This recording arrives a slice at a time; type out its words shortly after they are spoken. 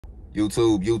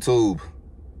YouTube,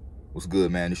 what's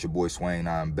good, man? It's your boy Swain.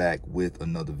 I'm back with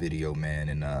another video, man,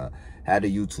 and had a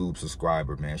YouTube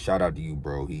subscriber, man. Shout out to you,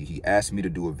 bro. He asked me to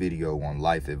do a video on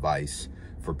life advice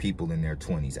for people in their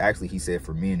 20s. Actually, he said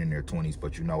for men in their 20s,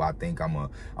 but you know, I think I'm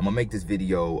gonna make this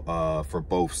video for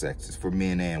both sexes, for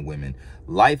men and women.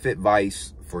 Life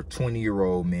advice for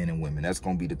 20-year-old men and women. That's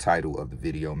gonna be the title of the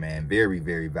video, man. Very,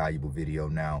 very valuable video.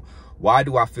 Now, why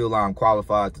do I feel I'm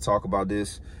qualified to talk about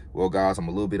this? Well, guys, I'm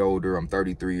a little bit older. I'm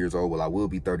 33 years old. Well, I will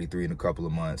be 33 in a couple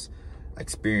of months. I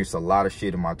experienced a lot of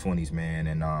shit in my 20s, man,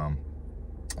 and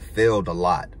failed a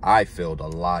lot. I failed a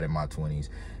lot in my 20s,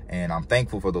 and I'm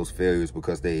thankful for those failures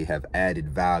because they have added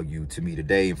value to me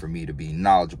today and for me to be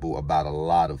knowledgeable about a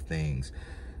lot of things.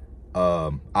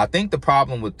 I think the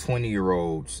problem with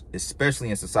 20-year-olds, especially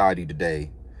in society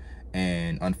today,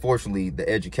 and unfortunately the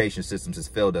education systems has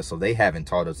failed us, so they haven't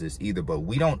taught us this either, but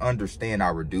we don't understand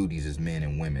our duties as men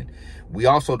and women. We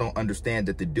also don't understand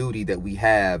that the duty that we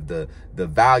have, the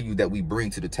value that we bring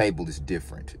to the table is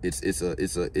different.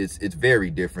 It's very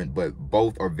different, but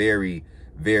both are very,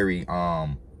 very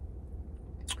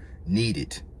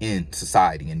needed in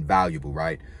society and valuable,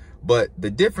 right? But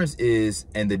the difference is,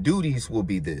 and the duties will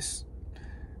be this,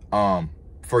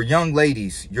 for young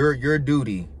ladies, your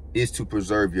duty is to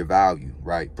preserve your value,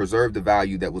 right? Preserve the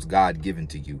value that was God given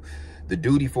to you. The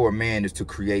duty for a man is to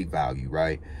create value,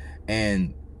 right?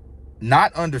 And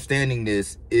not understanding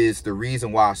this is the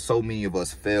reason why so many of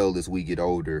us fail as we get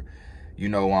older. You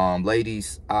know,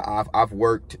 ladies, I've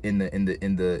worked in the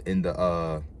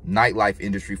nightlife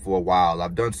industry for a while.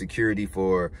 I've done security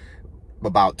for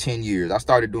about 10 years. I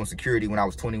started doing security when I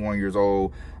was 21 years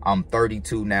old. I'm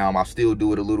 32 now. I still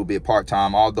do it a little bit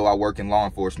part-time. Although I work in law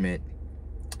enforcement,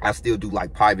 I still do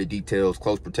like private details,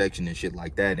 close protection and shit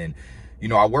like that. And, you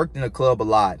know, I worked in a club a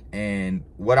lot. And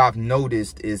what I've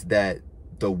noticed is that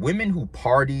the women who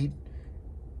partied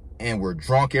and were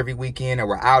drunk every weekend and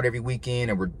were out every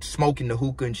weekend and were smoking the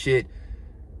hookah and shit,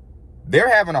 they're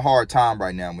having a hard time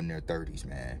right now in their 30s,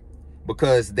 man,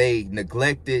 because they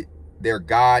neglected their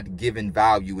God-given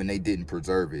value and they didn't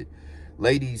preserve it.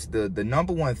 Ladies, the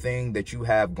number one thing that you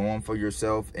have going for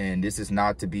yourself, and this is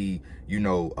not to be, you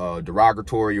know,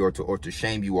 derogatory or to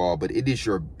shame you all, but it is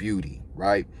your beauty,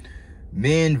 right?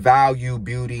 Men value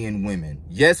beauty in women.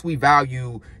 Yes, we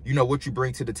value, you know, what you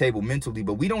bring to the table mentally,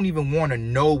 but we don't even want to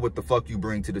know what the fuck you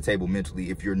bring to the table mentally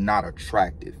if you're not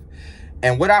attractive.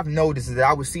 And what I've noticed is that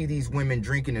I would see these women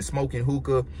drinking and smoking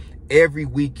hookah every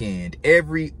weekend,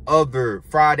 every other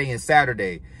Friday and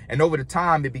Saturday. And over the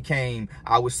time, it became,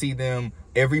 I would see them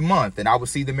every month and I would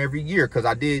see them every year because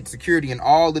I did security in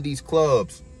all of these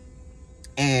clubs.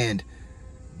 And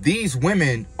these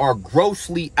women are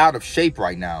grossly out of shape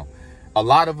right now. A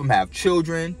lot of them have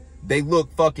children. They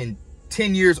look fucking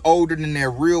 10 years older than their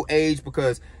real age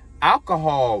because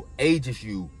alcohol ages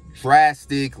you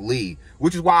drastically,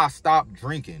 which is why I stopped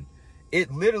drinking.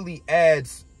 It literally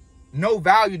adds no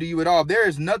value to you at all. There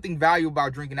is nothing valuable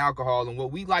about drinking alcohol, and what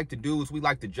we like to do is we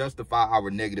like to justify our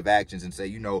negative actions and say,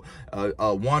 you know,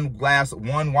 one glass of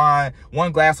wine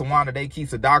a day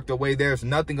keeps the doctor away. There's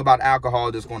nothing about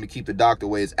alcohol that's going to keep the doctor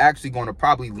away. It's actually going to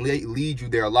probably lead you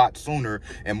there a lot sooner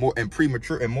and more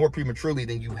prematurely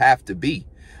than you have to be.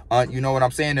 You know what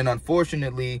I'm saying? And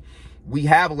unfortunately, we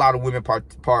have a lot of women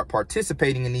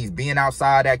participating in these being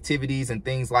outside activities and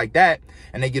things like that.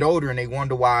 And they get older and they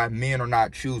wonder why men are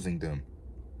not choosing them.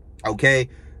 Okay.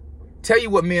 Tell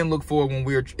you what men look for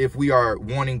if we are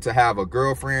wanting to have a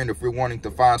girlfriend, if we're wanting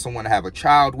to find someone to have a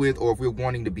child with, or if we're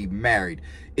wanting to be married.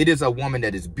 It is a woman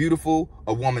that is beautiful,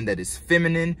 a woman that is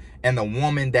feminine, and a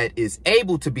woman that is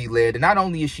able to be led. And not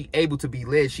only is she able to be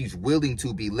led, she's willing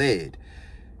to be led.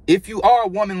 If you are a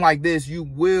woman like this, you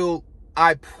will,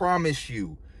 I promise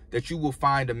you that you will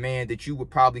find a man that you would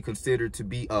probably consider to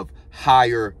be of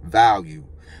higher value.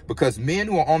 Because men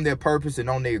who are on their purpose and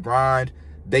on their grind,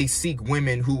 they seek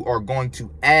women who are going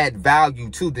to add value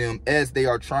to them as they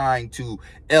are trying to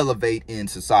elevate in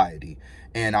society.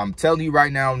 And I'm telling you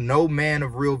right now, no man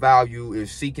of real value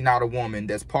is seeking out a woman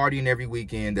that's partying every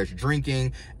weekend, that's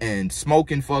drinking and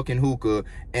smoking fucking hookah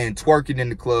and twerking in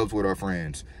the clubs with her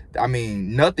friends. I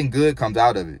mean, nothing good comes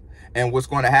out of it. And what's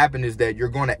going to happen is that you're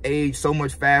going to age so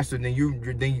much faster than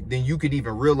you could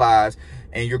even realize.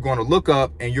 And you're going to look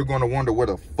up and you're going to wonder where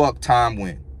the fuck time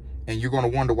went. And you're going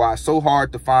to wonder why it's so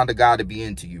hard to find a guy to be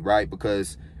into you, right?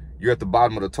 Because you're at the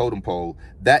bottom of the totem pole.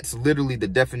 That's literally the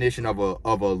definition of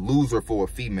a loser for a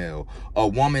female. A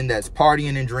woman that's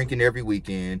partying and drinking every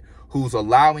weekend, who's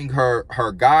allowing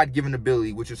her God-given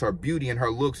ability, which is her beauty and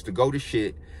her looks, to go to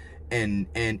shit, and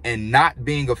not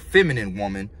being a feminine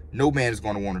woman, no man is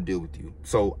going to want to deal with you.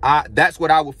 So that's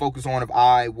what I would focus on if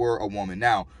I were a woman.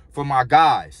 Now, for my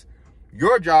guys,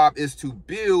 your job is to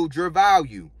build your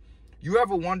value. You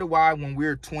ever wonder why when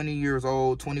we're 20 years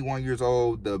old, 21 years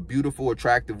old, the beautiful,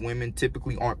 attractive women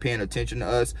typically aren't paying attention to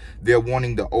us? They're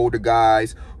wanting the older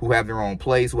guys who have their own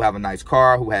place, who have a nice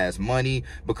car, who has money,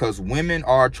 because women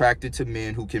are attracted to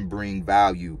men who can bring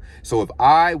value. So if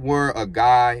I were a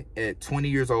guy at 20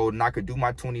 years old and I could do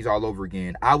my 20s all over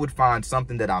again, I would find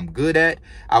something that I'm good at.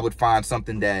 I would find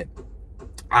something that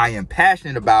I am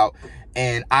passionate about,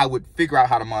 and I would figure out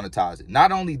how to monetize it.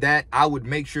 Not only that, I would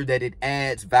make sure that it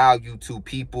adds value to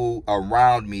people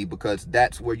around me, because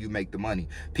that's where you make the money.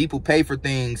 People pay for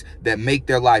things that make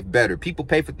their life better. People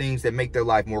pay for things that make their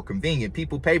life more convenient.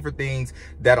 People pay for things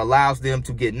that allows them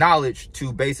to get knowledge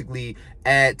to basically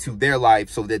add to their life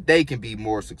so that they can be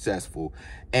more successful.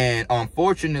 And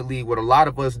unfortunately, what a lot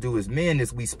of us do as men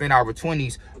is we spend our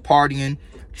 20s partying,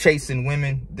 chasing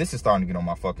women. This is starting to get on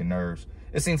my fucking nerves.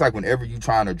 It seems like whenever you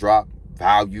trying to drop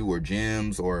value or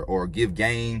gems or give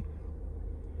game,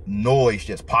 noise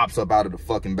just pops up out of the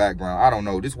fucking background. I don't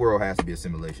know. This world has to be a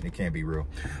simulation. It can't be real.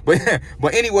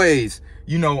 But anyways,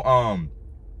 you know,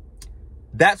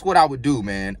 that's what I would do,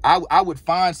 man. I would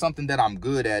find something that I'm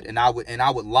good at, and I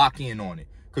would lock in on it.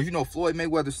 Because, you know, Floyd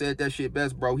Mayweather said that shit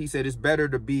best, bro. He said it's better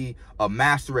to be a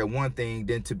master at one thing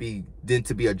than to be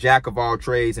a jack of all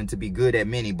trades and to be good at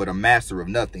many, but a master of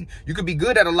nothing. You could be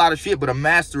good at a lot of shit, but a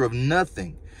master of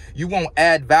nothing. You won't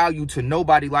add value to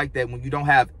nobody like that when you don't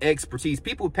have expertise.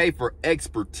 People pay for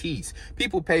expertise.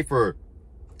 People pay for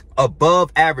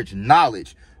above average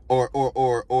knowledge,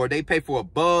 or they pay for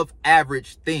above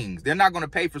average things. They're not going to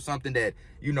pay for something that,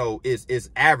 you know, is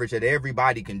average that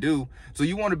everybody can do. So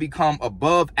you want to become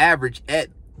above average at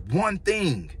one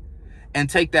thing and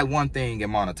take that one thing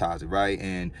and monetize it, right?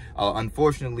 And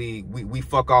unfortunately, we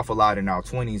fuck off a lot in our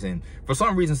 20s, and for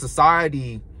some reason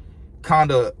society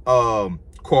kind of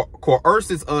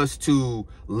coerces us to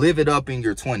live it up in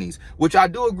your 20s, which I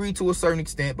do agree to a certain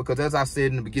extent, because as I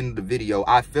said in the beginning of the video,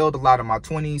 I failed a lot in my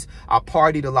 20s. I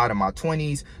partied a lot in my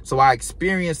 20s. So I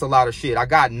experienced a lot of shit. I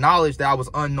got knowledge that I was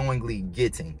unknowingly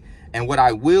getting. And what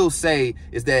I will say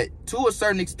is that to a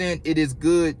certain extent, it is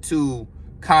good to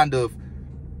kind of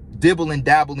dibble and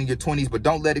dabble in your 20s, but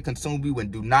don't let it consume you,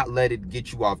 and do not let it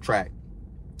get you off track.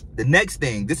 The next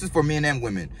thing, this is for men and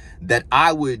women, that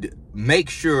I would make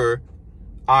sure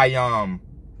I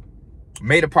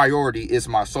made a priority is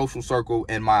my social circle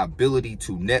and my ability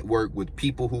to network with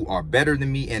people who are better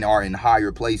than me and are in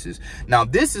higher places. Now,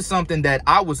 this is something that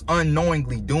I was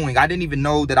unknowingly doing. I didn't even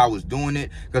know that I was doing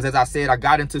it, because as I said, I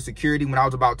got into security when I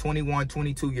was about 21,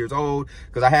 22 years old,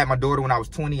 because I had my daughter when I was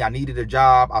 20. I needed a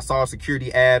job. I saw a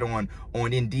security ad on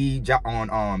Indeed,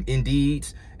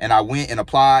 Indeeds, and I went and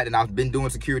applied, and I've been doing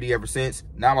security ever since.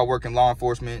 Now I work in law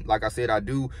enforcement. Like I said, I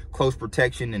do close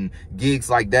protection and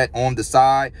gigs like that on the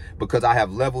side, because I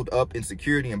have leveled up in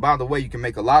security. And by the way, you can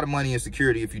make a lot of money in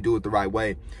security if you do it the right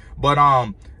way. But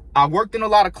I worked in a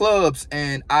lot of clubs,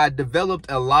 and I developed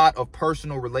a lot of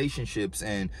personal relationships,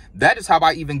 and that is how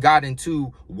I even got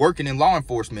into working in law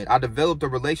enforcement. I developed a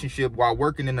relationship while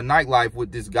working in the nightlife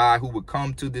with this guy who would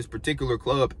come to this particular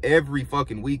club every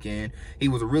fucking weekend. He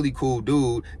was a really cool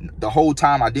dude. The whole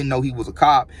time I didn't know he was a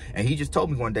cop, and he just told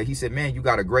me one day, he said, "Man, you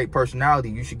got a great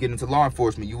personality. You should get into law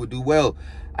enforcement. You would do well."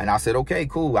 And I said, "Okay,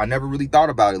 cool." I never really thought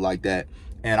about it like that.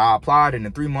 And I applied, and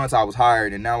in 3 months I was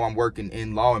hired, and now I'm working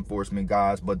in law enforcement,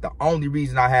 guys. But the only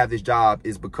reason I have this job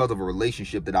is because of a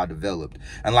relationship that I developed.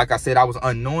 And like I said, I was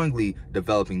unknowingly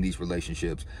developing these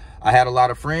relationships. I had a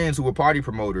lot of friends who were party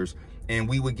promoters, and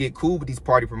we would get cool with these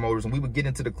party promoters, and we would get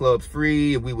into the clubs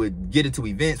free, and we would get into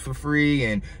events for free.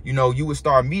 And, you know, you would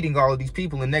start meeting all of these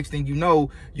people, and next thing you know,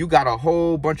 you got a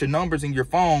whole bunch of numbers in your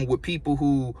phone with people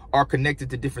who are connected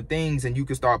to different things, and you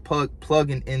can start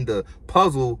plugging in the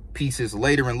puzzle pieces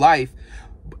later in life,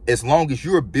 as long as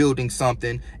you're building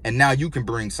something, and now you can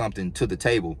bring something to the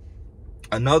table.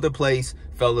 Another place,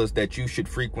 fellas, that you should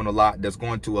frequent a lot, that's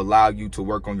going to allow you to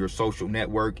work on your social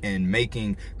network and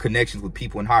making connections with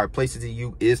people in higher places than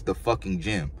you, is the fucking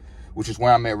gym, which is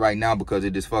where I'm at right now because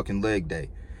it is fucking leg day.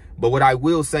 But what I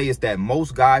will say is that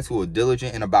most guys who are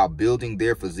diligent and about building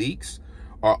their physiques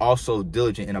are also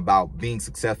diligent and about being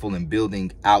successful in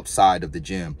building outside of the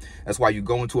gym. That's why you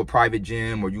go into a private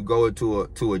gym, or you go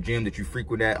to a gym that you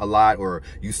frequent at a lot, or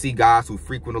you see guys who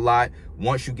frequent a lot.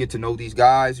 Once you get to know these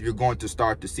guys, you're going to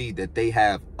start to see that they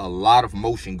have a lot of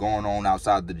motion going on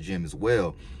outside of the gym as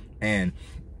well. And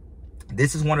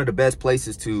this is one of the best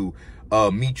places to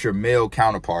meet your male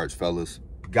counterparts, fellas.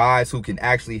 guys who can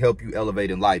actually help you elevate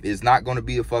in life. It's not going to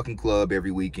be a fucking club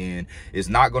every weekend. It's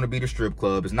not going to be the strip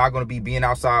club. It's not going to be being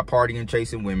outside partying,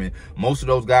 chasing women. Most of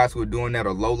those guys who are doing that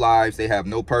are low lives. They have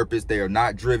no purpose. They are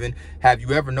not driven. Have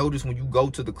you ever noticed when you go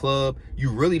to the club,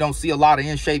 you really don't see a lot of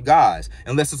in-shape guys,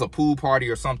 unless it's a pool party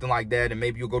or something like that, and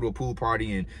maybe you'll go to a pool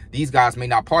party and these guys may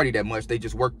not party that much. They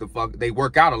just they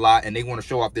work out a lot and they want to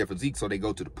show off their physique, so they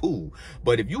go to the pool.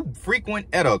 But if you frequent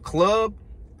at a club,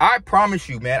 I promise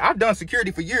you, man, I've done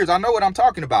security for years. I know what I'm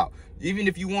talking about. Even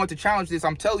if you want to challenge this,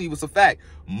 I'm telling you, it's a fact.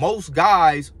 Most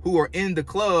guys who are in the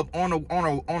club on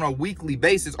a weekly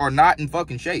basis are not in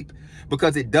fucking shape,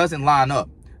 because it doesn't line up.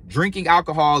 Drinking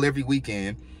alcohol every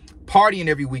weekend, partying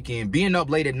every weekend, being up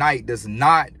late at night does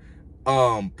not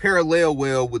parallel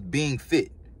well with being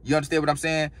fit. You understand what I'm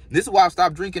saying? This is why I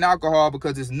stopped drinking alcohol,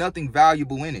 because there's nothing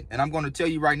valuable in it. And I'm going to tell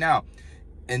you right now,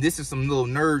 and this is some little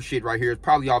nerd shit right here. It's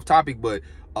probably off topic, but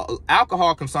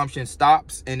alcohol consumption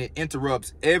stops and it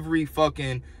interrupts every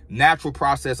fucking natural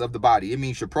process of the body. It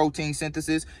means your protein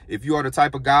synthesis. If you are the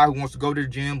type of guy who wants to go to the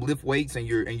gym, lift weights, and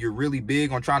you're really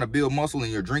big on trying to build muscle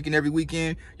and you're drinking every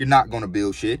weekend, you're not going to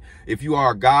build shit. If you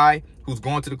are a guy who's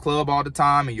going to the club all the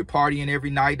time and you're partying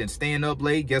every night and staying up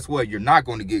late, guess what? You're not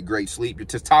going to get great sleep. Your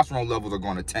testosterone levels are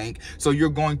going to tank. So you're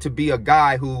going to be a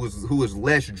guy who is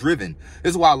less driven.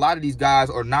 This is why a lot of these guys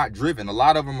are not driven. A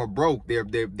lot of them are broke.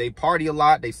 They party a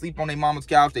lot. They sleep on their mama's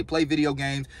couch. They play video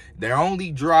games. Their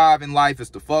only drive in life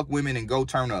is to fuck women and go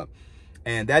turn up.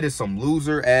 And that is some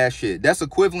loser ass shit. That's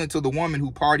equivalent to the woman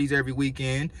who parties every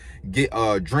weekend, get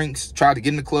drinks, try to get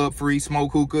in the club free,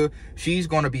 smoke hookah. She's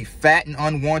going to be fat and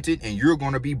unwanted, and you're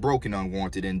going to be broke and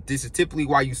unwanted. And this is typically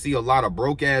why you see a lot of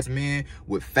broke ass men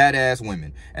with fat ass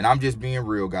women. And I'm just being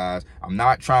real, guys. I'm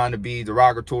not trying to be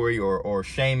derogatory or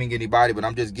shaming anybody, but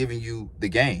I'm just giving you the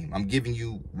game. I'm giving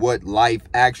you what life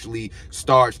actually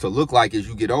starts to look like as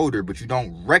you get older, but you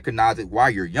don't recognize it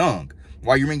while you're young.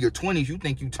 While you're in your 20s, you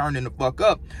think you turning the fuck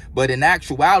up. But in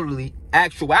actuality,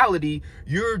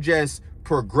 you're just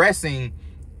progressing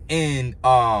in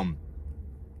a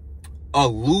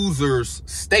loser's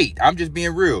state. I'm just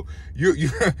being real.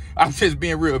 I'm just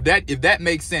being real. If that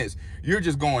makes sense, you're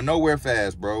just going nowhere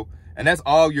fast, bro. And that's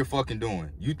all you're fucking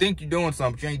doing. You think you're doing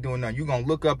something, but you ain't doing nothing. You're gonna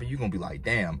look up and you're gonna be like,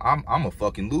 damn, I'm a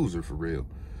fucking loser for real.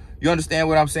 You understand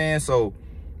what I'm saying? So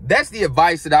that's the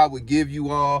advice that I would give you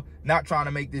all. Not trying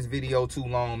to make this video too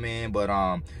long, man,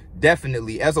 but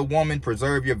definitely, as a woman,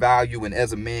 preserve your value, and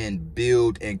as a man,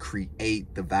 build and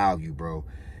create the value, bro.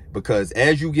 Because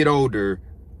as you get older,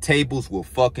 tables will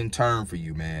fucking turn for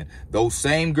you, man. Those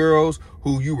same girls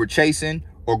who you were chasing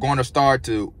are going to start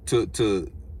to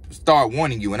start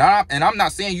wanting you. And I'm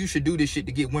not saying you should do this shit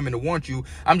to get women to want you.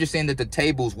 I'm just saying that the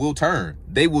tables will turn.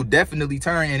 They will definitely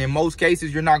turn. And in most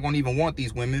cases, you're not going to even want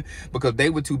these women, because they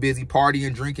were too busy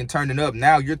partying, drinking, turning up.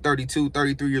 Now you're 32,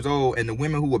 33 years old, and the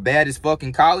women who were bad as fuck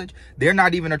in college, they're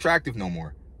not even attractive no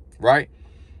more, right?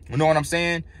 You know what I'm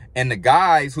saying? And the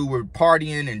guys who were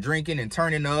partying and drinking and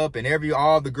turning up and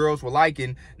all the girls were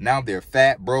liking, now they're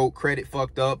fat, broke, credit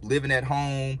fucked up, living at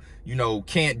home, you know,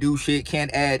 can't do shit,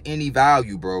 can't add any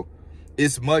value, bro.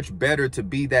 It's much better to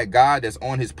be that guy that's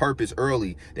on his purpose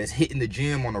early, that's hitting the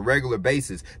gym on a regular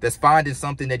basis, that's finding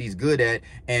something that he's good at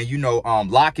and, you know,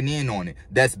 locking in on it,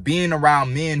 that's being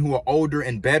around men who are older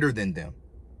and better than them.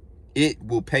 It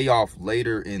will pay off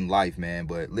later in life, man.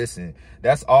 But listen,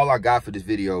 that's all I got for this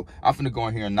video. I'm finna go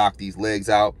in here and knock these legs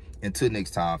out. Until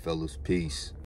next time, fellas. Peace.